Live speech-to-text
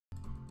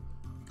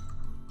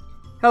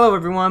Hello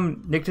everyone,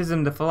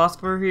 Nicktism the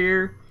Philosopher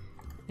here,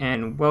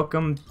 and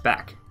welcome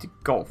back to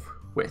Golf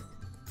with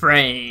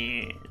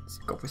Friends.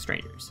 Golf with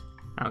Strangers.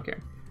 I don't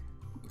care.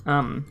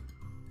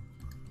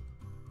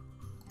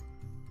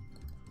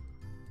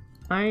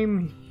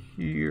 I'm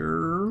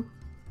here,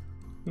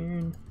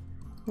 and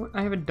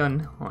I haven't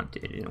done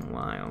Haunted in a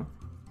while.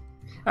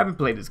 I haven't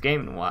played this game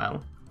in a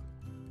while.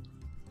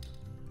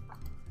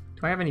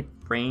 Do I have any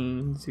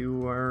friends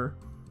who are...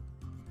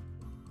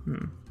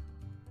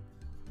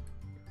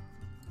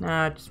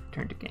 Nah, just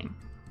return to game.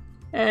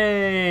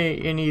 Hey,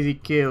 an easy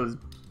kill is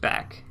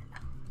back.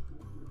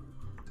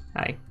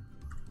 Hi.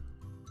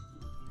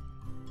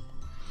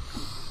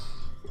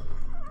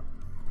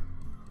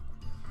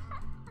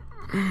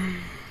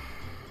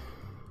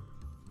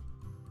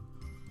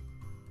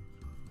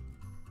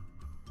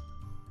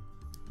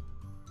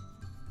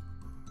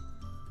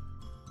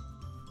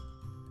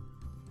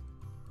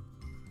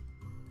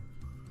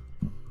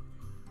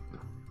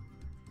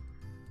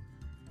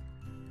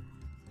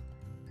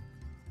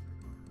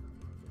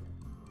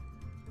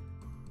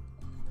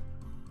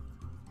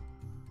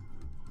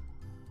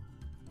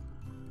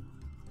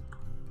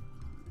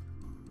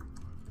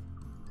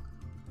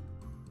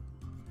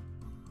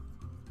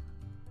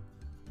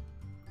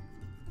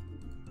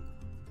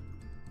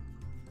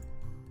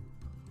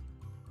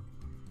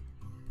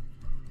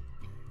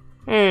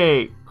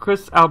 Hey,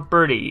 Chris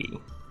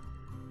Alberti.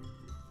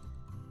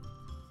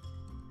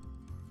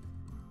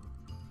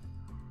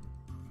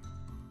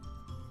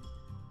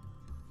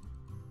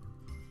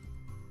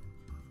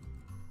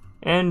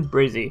 And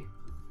Breezy.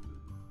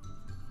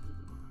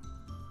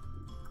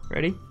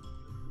 Ready?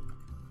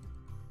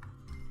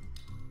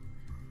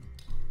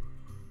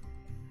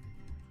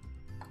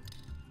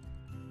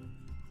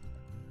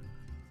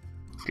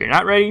 If you're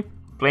not ready,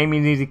 blame me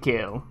an easy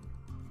kill.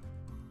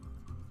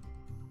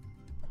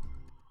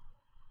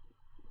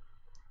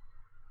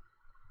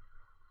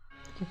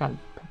 I got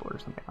pimple or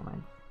something on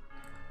mine.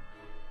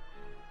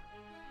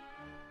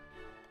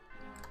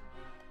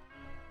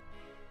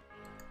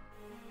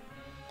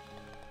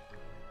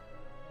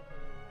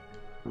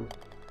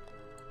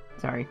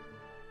 Sorry.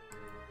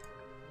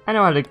 I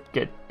know how to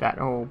get that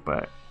hole,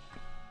 but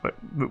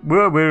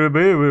wow,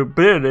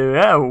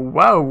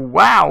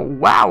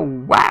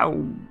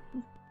 wow.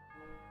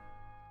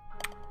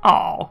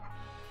 Oh,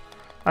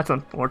 that's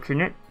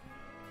unfortunate.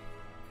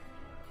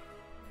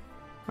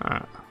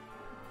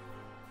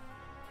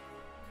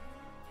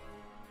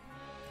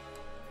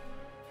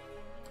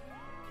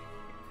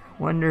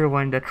 Wonder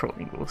when the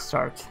trolling will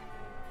start.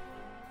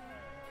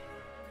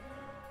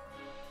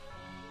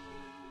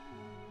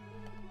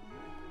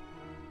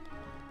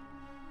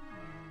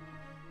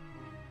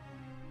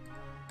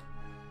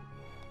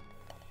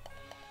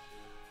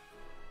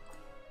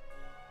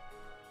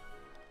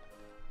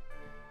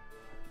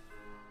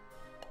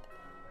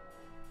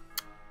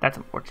 That's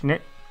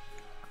unfortunate.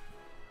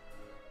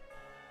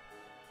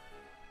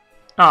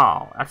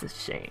 Oh, that's a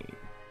shame.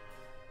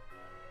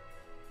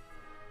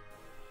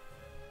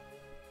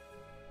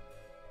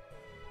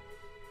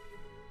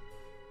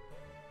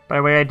 By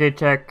the way, I did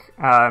check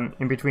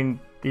in between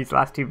these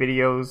last two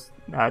videos,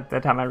 the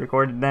time I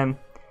recorded them.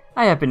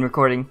 I have been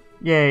recording.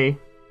 Yay.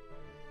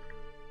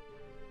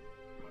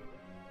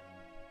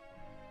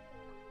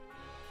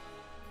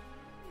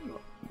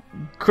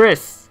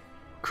 Chris,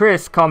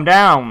 calm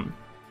down.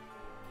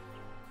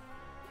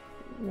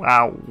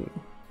 Wow.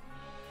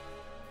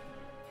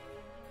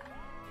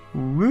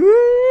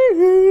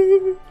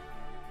 Woo!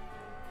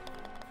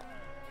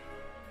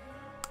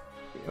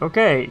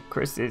 Okay,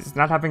 Chris is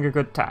not having a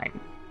good time.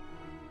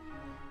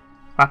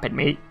 Up it,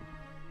 mate.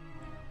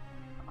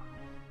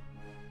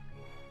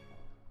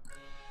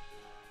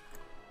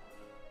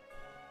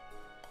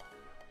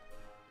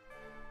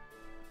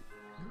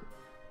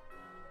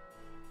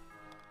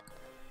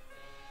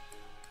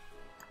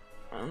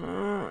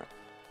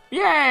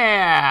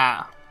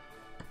 Yeah!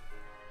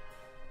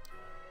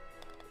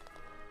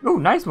 Oh,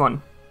 nice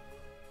one.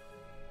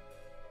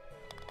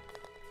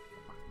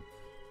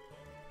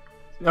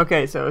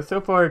 Okay, so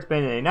far it's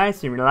been a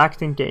nice and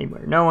relaxing game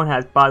where no one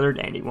has bothered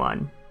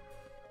anyone.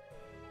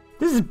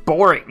 This is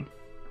boring.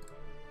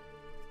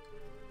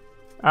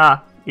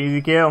 Ah,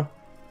 easy kill.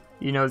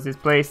 He knows this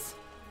place.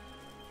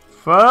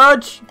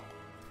 Fudge!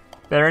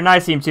 Better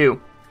nice him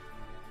too.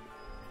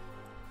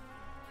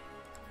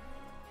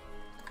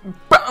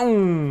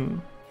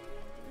 Boom!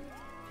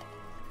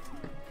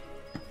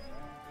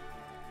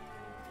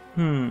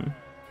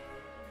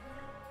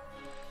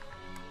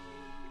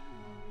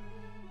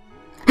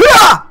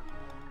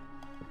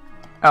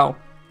 Oh.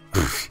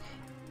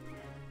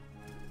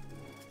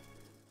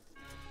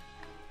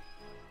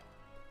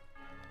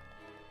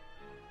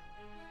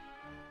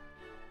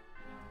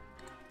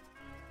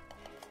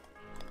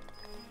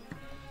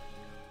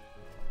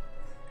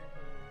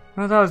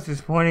 Well, that was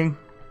disappointing.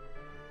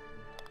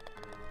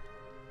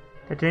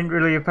 That didn't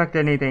really affect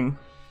anything.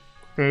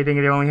 If anything,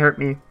 it only hurt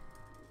me.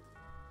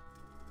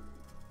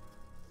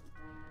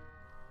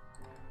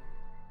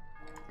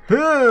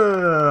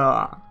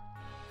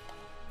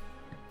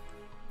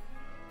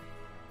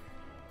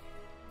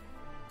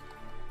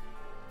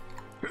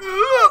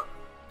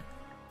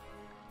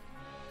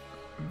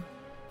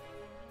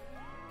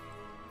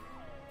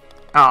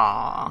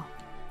 Aww.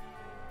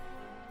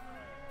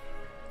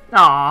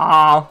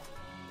 Aww.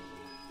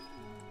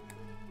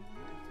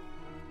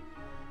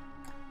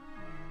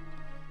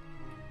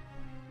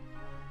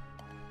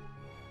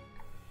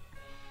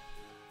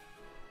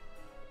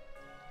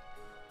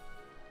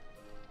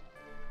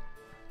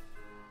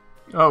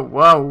 Oh,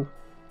 whoa.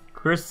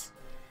 Chris.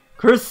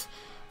 Chris!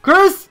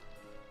 Chris!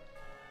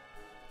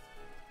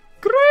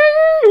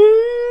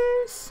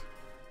 Chris!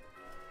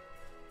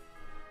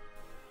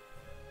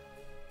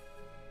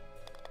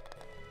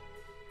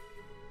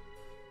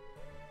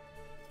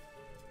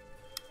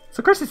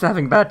 So Chris is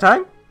having a bad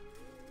time?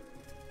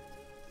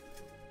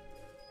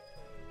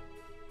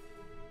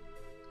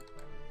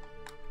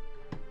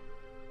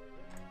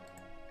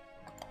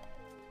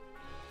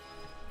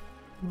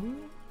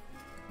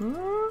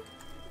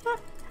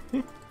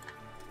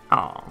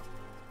 Oh.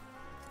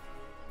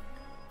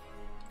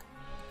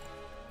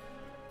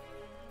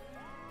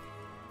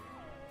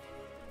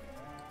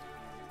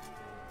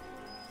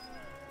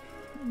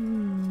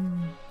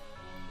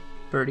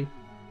 Birdie.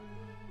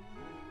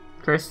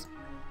 Chris.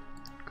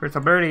 Chris a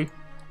birdie.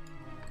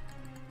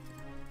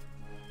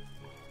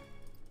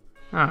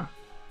 Huh.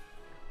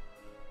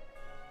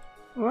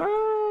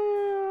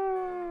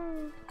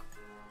 Whoa.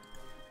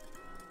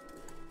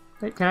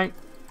 Wait, can I?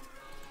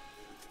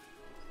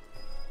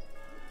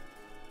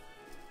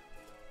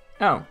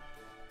 Oh.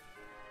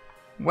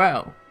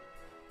 Well,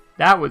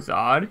 that was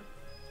odd.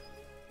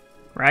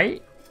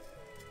 Right?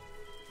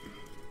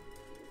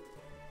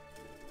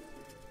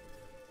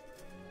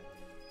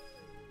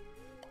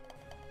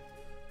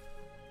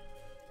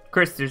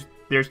 Chris,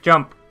 there's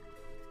jump.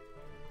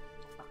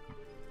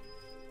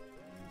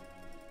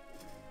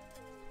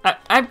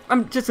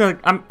 I'm just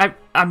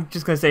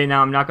gonna say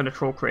now I'm not gonna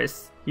troll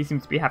Chris. He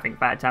seems to be having a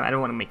bad time. I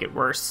don't want to make it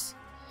worse.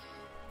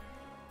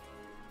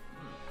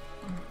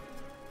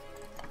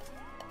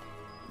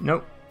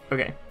 Nope.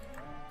 Okay.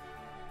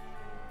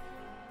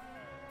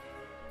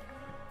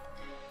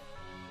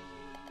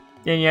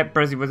 And yet,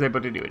 Brezzy was able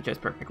to do it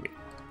just perfectly.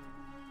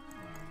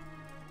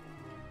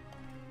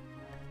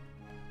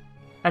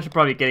 I should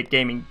probably get a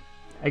gaming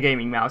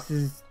mouse. This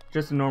is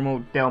just a normal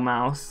Dell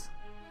mouse.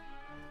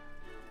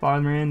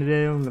 Farmer in the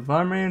Dell, the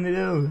farmer in the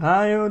Dell,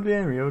 hi old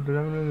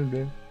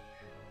Dell.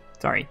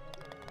 Sorry.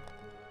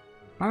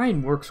 My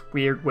mind works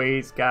weird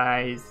ways,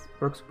 guys.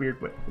 Works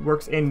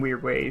in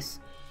weird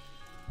ways.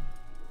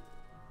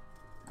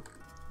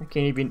 I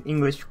can't even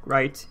English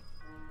right.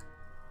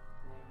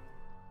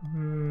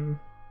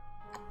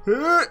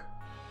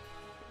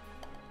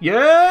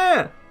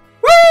 Yeah!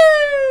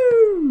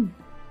 Woo!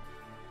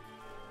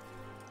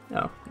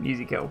 Oh, an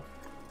easy kill.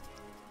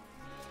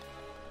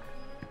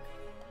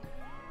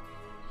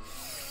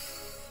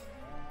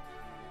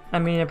 I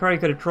mean, I probably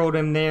could have trolled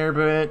him there,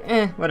 but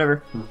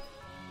whatever.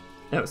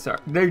 Oh, sorry.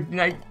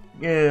 Not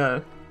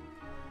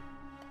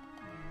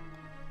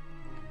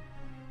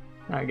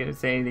gonna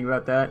say anything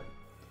about that.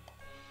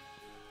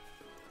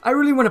 I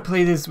really want to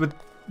play this with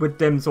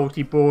them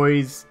salty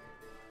boys,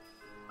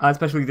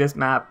 especially this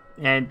map,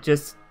 and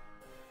just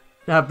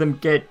have them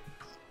get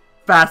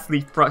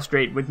vastly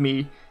frustrated with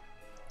me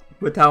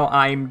with how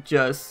I'm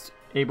just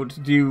able to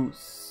do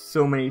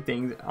so many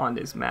things on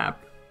this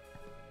map.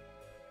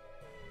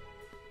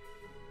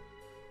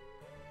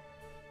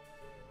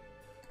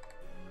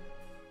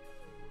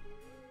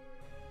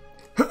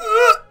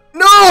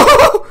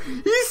 No!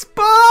 He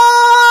spawned!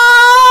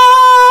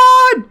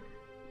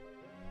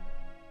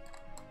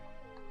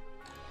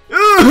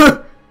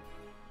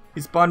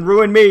 He spawned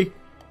ruined me.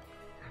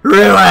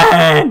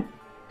 Ruin!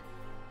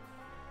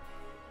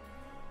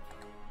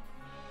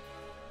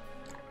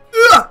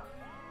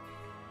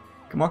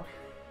 Come on.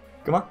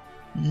 Come on.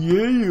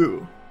 Yeah!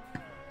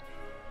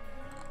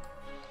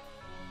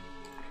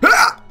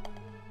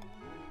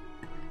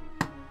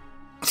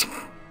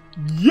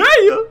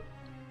 Yeah!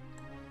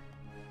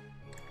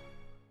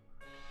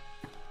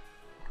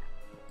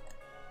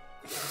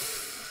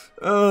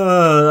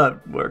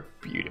 That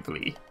worked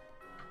beautifully.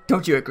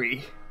 Don't you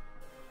agree?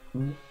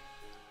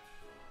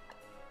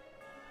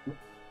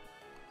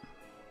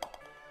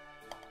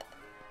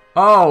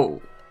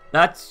 Oh,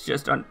 that's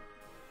just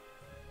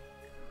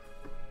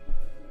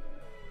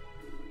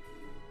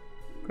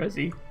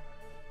Prezi.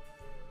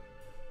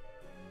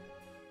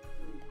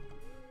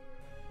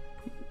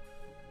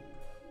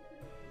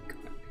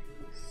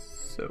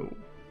 So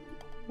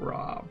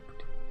robbed.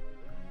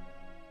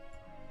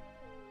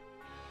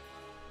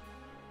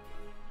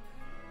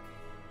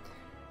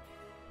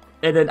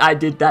 And then I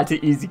did that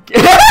to easy.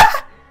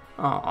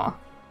 Aw. For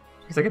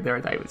a second there,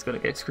 I thought I was gonna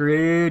get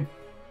screwed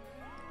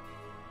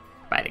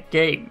by the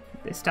game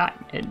this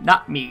time, and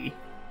not me.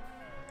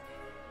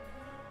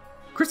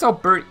 Chris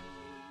Albert.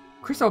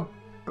 Chris Albert.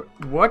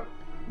 What?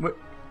 What?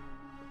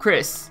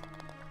 Chris.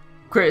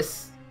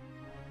 Chris.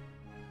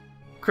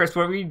 Chris,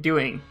 what are we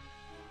doing?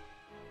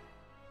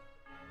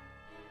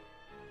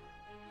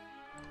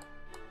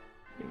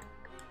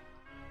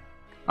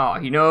 Oh,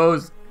 he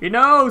knows. He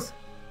knows.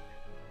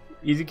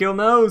 Easy kill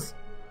knows.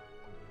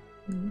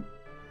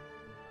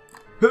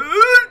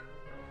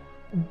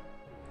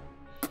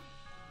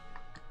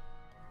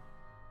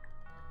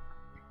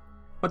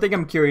 one thing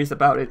I'm curious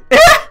about is...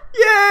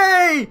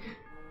 Yay!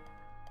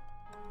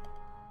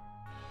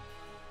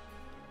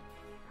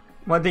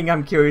 One thing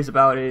I'm curious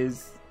about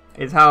is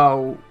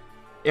how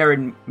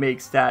Aaron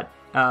makes that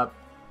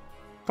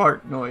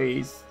fart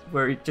noise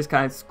where he just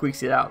kind of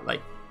squeaks it out,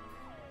 like.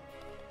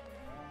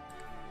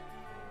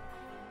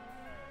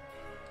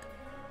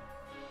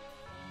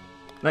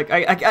 Like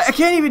I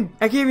can't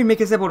even make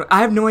a simple.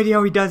 I have no idea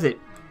how he does it.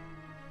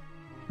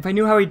 If I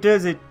knew how he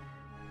does it,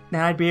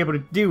 then I'd be able to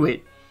do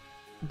it.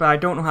 But I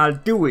don't know how to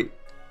do it,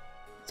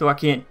 so I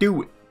can't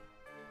do it.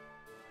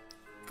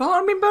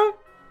 Follow me, bro?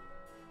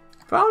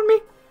 Follow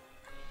me?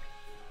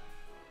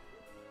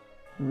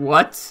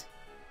 What?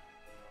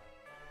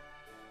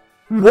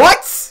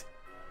 What?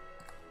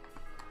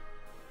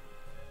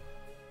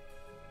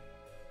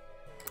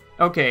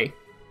 Okay.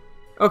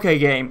 Okay,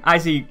 game. I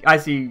see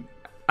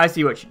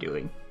what you're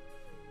doing.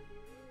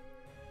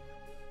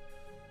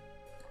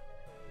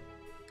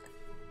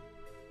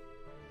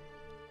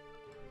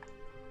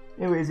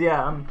 Anyways,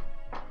 yeah,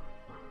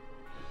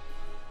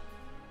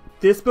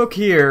 this book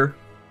here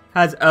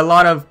has a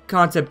lot of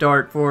concept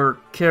art for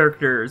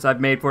characters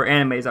I've made for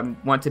animes I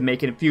want to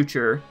make in the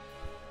future.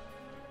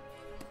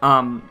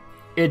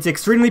 It's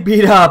extremely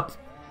beat up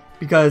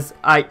because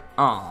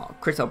oh,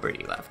 Chris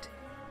Alberti left.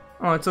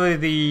 Oh, it's only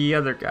the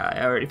other guy.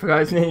 I already forgot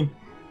his name.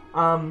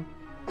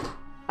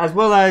 As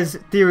well as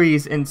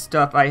theories and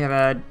stuff I have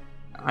had.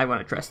 I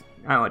want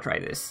to try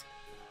this.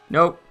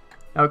 Nope.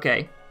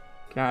 Okay.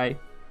 Can I?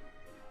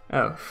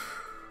 Oh.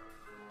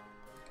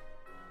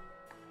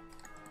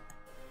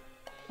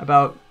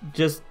 About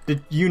just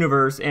the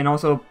universe and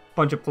also a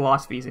bunch of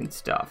philosophies and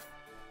stuff.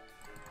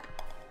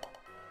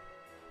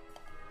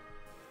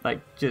 Like,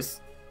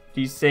 just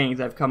these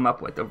sayings I've come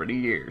up with over the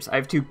years. I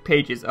have 2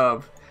 pages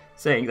of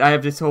sayings. I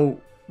have this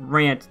whole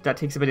rant that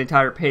takes up an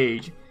entire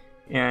page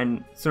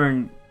and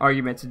certain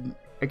arguments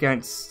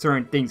against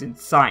certain things in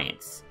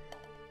science.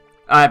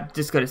 I'm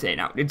just gonna say it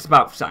now. It's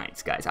about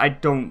science, guys. I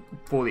don't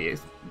fully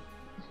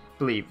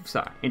believe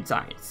in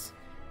science.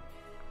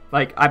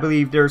 Like, I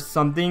believe there's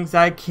some things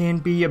that can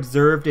be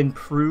observed and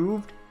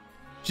proved,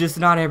 just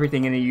not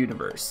everything in the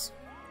universe.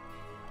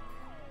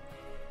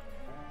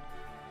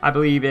 I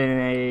believe in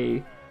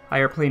a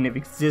higher plane of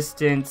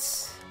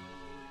existence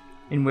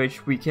in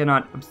which we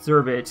cannot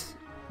observe it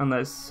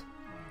unless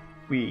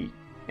we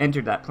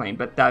enter that plane,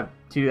 but to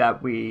do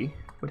that we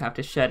would have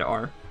to shed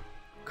our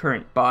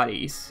current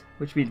bodies,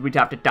 which means we'd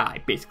have to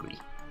die, basically.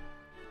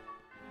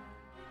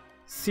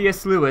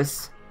 C.S.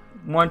 Lewis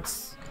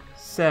once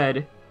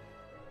said,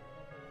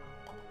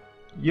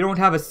 "You don't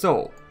have a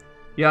soul,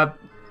 you have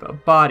a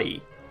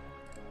body.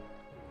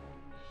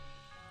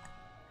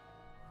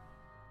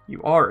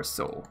 You are a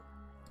soul."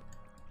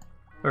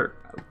 Or,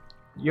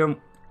 you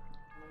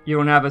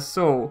don't have a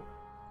soul,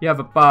 you have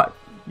a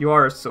you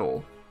are a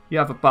soul, you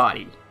have a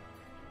body.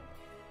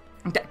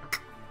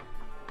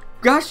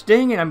 Gosh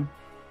dang it, I'm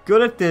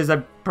good at this, I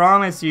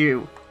promise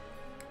you.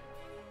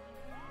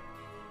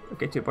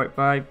 Okay,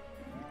 2.5.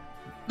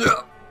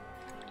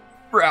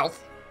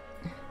 Ralph.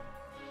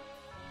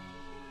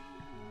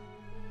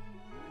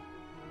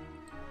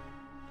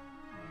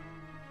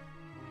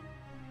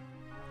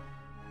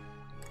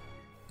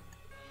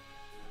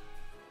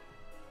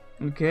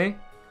 Okay.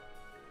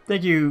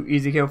 Thank you,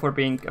 Ezekiel, for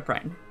being a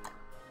friend.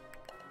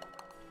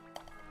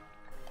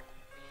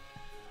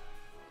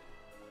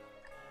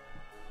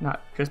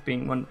 Not just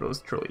being one of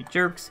those trolly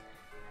jerks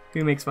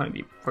who makes fun of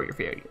you for your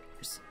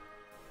failures.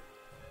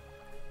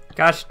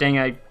 Gosh dang,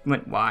 I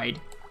went wide.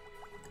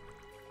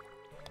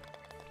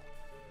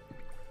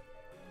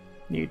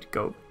 Need to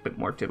go a bit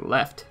more to the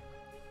left.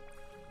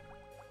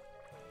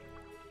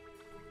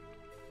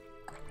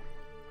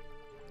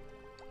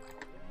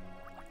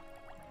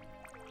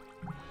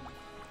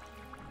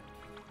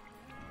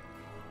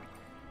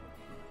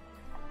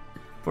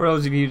 For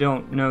those of you who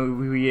don't know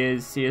who he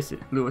is, C.S.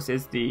 Lewis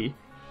is the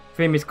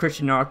famous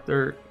Christian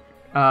author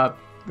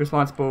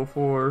responsible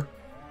for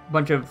a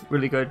bunch of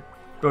really good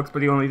books, but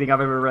the only thing I've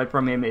ever read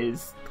from him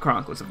is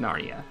Chronicles of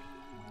Narnia.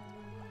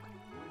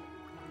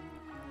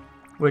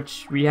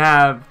 Which we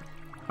have,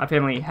 my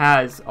family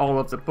has all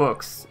of the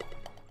books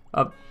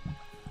of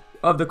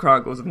the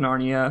Chronicles of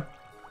Narnia.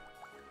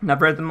 And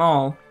I've read them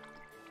all,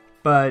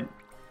 but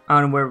I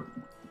don't know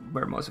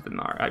where most of them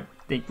are. I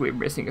think we're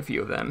missing a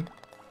few of them.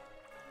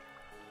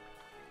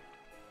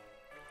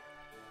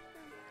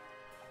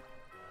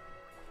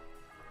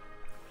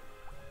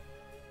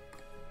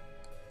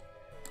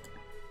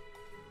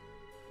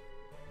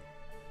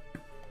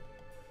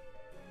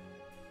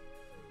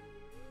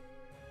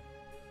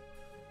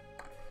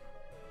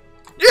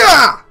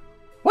 Yeah!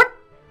 What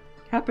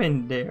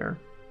happened there?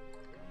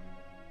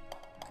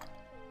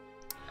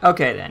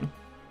 Okay then.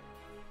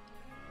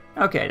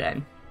 Okay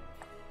then.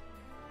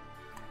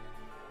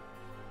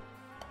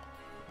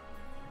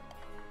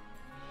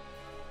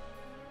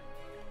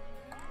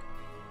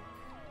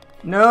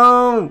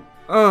 No!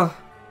 Ugh.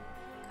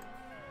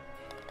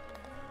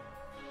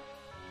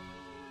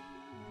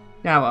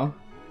 Now well.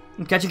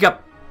 I'm catching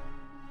up.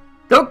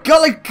 Don't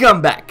call it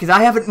comeback, because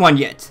I haven't won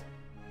yet.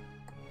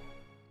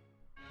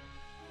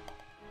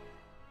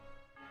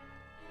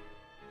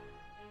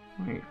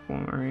 Wait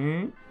for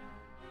it.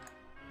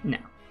 No.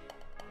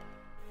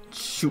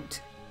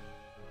 Shoot.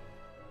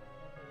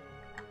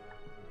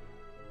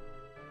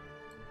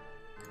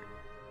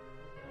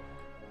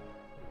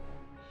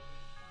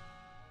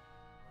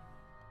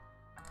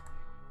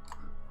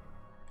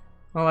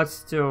 Well, that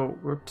still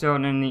worked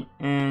out in the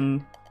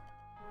end.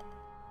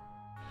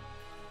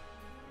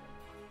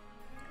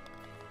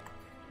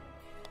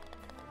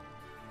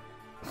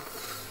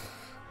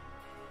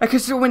 I could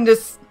still win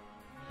this,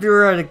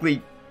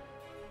 theoretically.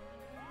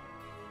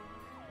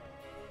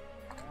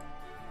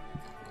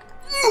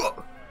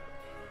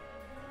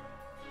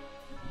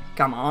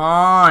 Come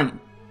on!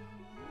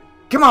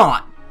 Come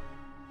on!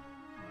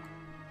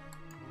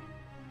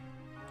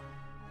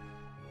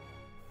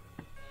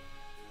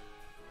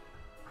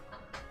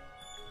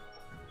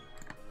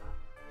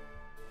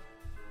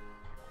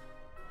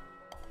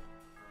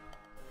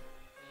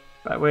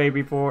 By the way,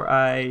 before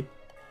I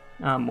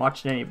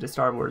watched any of the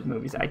Star Wars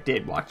movies, I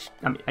did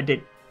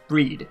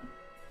read,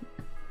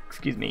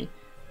 excuse me,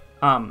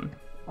 all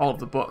of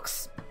the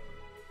books.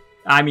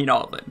 I mean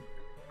all of them.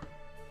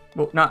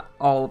 Well, not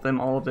all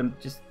of them,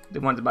 just the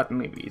ones about the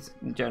movies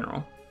in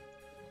general.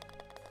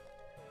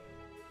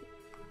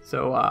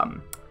 So,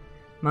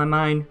 my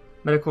mind,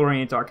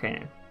 Midichlorians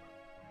Arcana.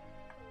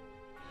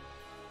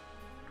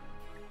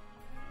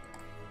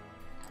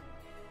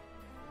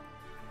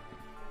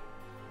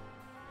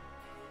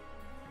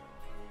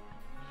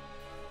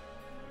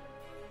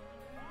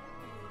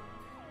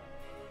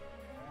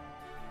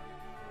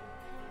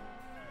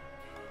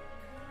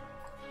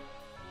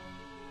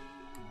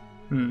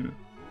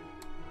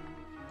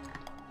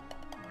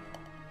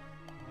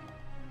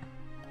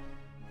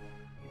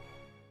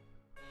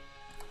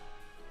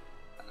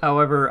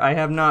 However, I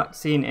have not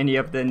seen any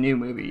of the new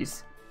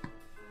movies.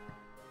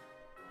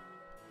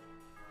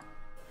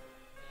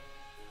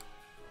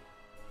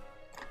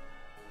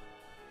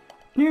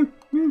 New.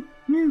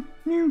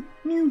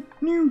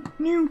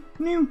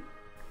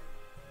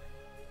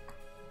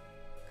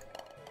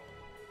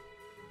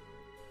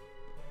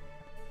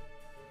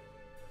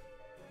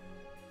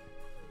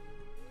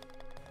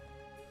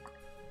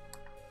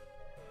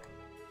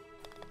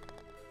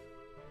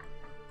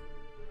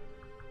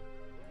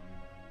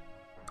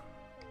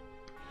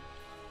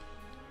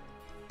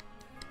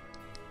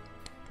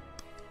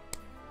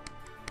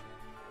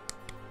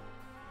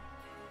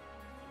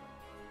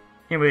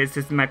 Anyways,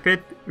 this is my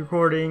 5th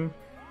recording.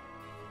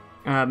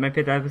 My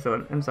 5th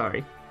episode, I'm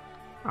sorry.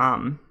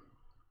 And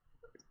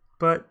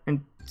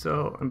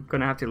so I'm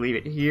gonna have to leave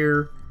it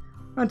here.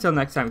 Until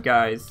next time,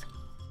 guys.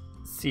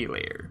 See you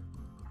later.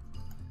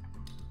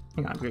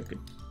 Hang on, I'm gonna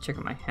check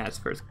out my hats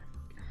first.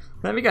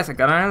 Let me guess, I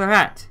got another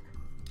hat.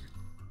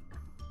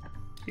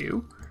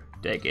 Did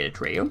I get a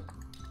trail?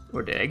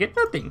 Or did I get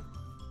nothing?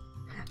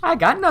 I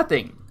got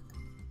nothing.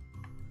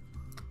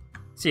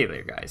 See you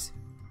later, guys.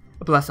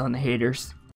 Bless on the haters.